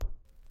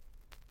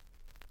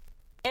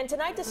And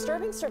tonight,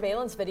 disturbing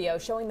surveillance video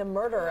showing the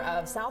murder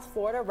of South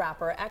Florida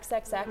rapper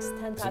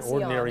XXXTentacion. It's an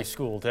ordinary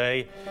school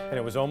day, and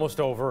it was almost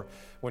over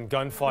when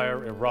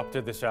gunfire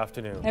erupted this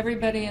afternoon.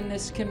 Everybody in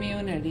this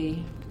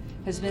community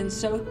has been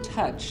so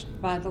touched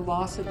by the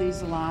loss of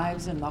these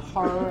lives and the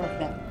horror of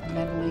that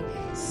mentally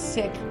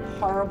sick,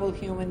 horrible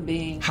human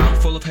being. How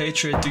full of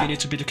hatred do you need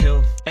to be to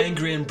kill?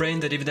 Angry and brain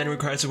that even then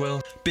requires a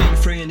will. Being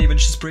free and even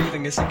just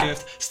breathing is a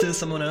gift. Still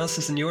someone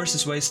else's and yours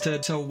is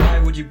wasted. So why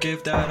would you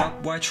give that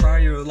up? Why try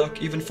your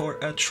luck? Even for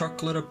a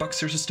truckload of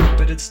bucks, you're so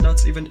stupid it's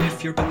nuts. Even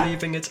if you're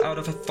believing it's out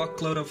of a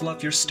fuckload of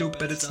love, you're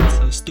stupid, it's not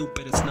so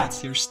stupid, it's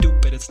nuts. You're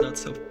stupid, it's not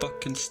so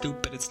fucking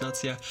stupid, it's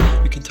nuts, yeah.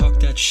 We can talk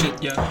that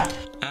shit, yeah.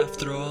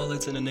 After all,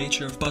 it's in the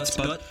nature of butts,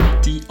 but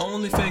the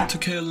only thing to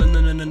kill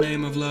in the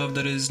name of love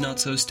that is not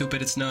so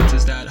stupid it's nuts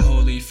is that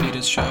holy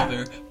fetus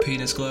shover,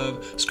 penis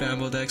glove,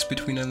 scrambled eggs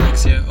between the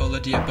legs, yeah, all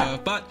of the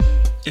above. But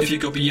if you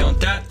go beyond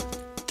that,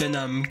 then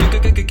I'm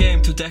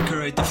game to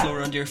decorate the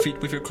floor under your feet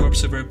with your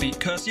corpse over a beat.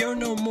 Cause you're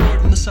no more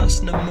than a sus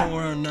and a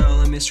moron. Now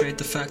let me straight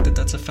the fact that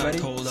that's a fact. Ready,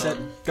 hold set,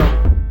 on.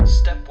 Go.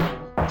 Step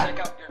 1, take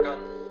out your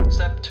gun.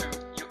 Step 2,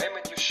 you aim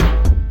and you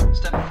shoot.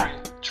 Step 3,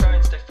 try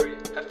and stay free.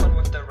 Have fun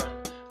with the run.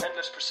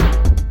 Endless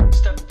pursuit.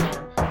 Step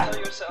 4, tell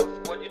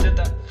yourself what you did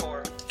that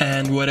for.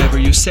 And whatever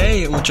you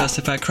say, it will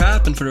justify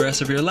crap. And for the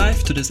rest of your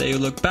life, to this day you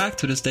look back.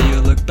 To this day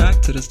you look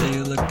back. To this day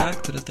you look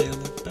back. To this day you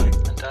look back.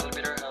 And that'll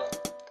be their hell.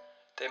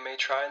 They may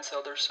try and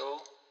sell their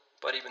soul,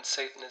 but even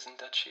Satan isn't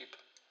that cheap.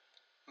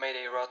 May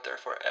they rot there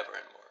forever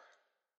and more.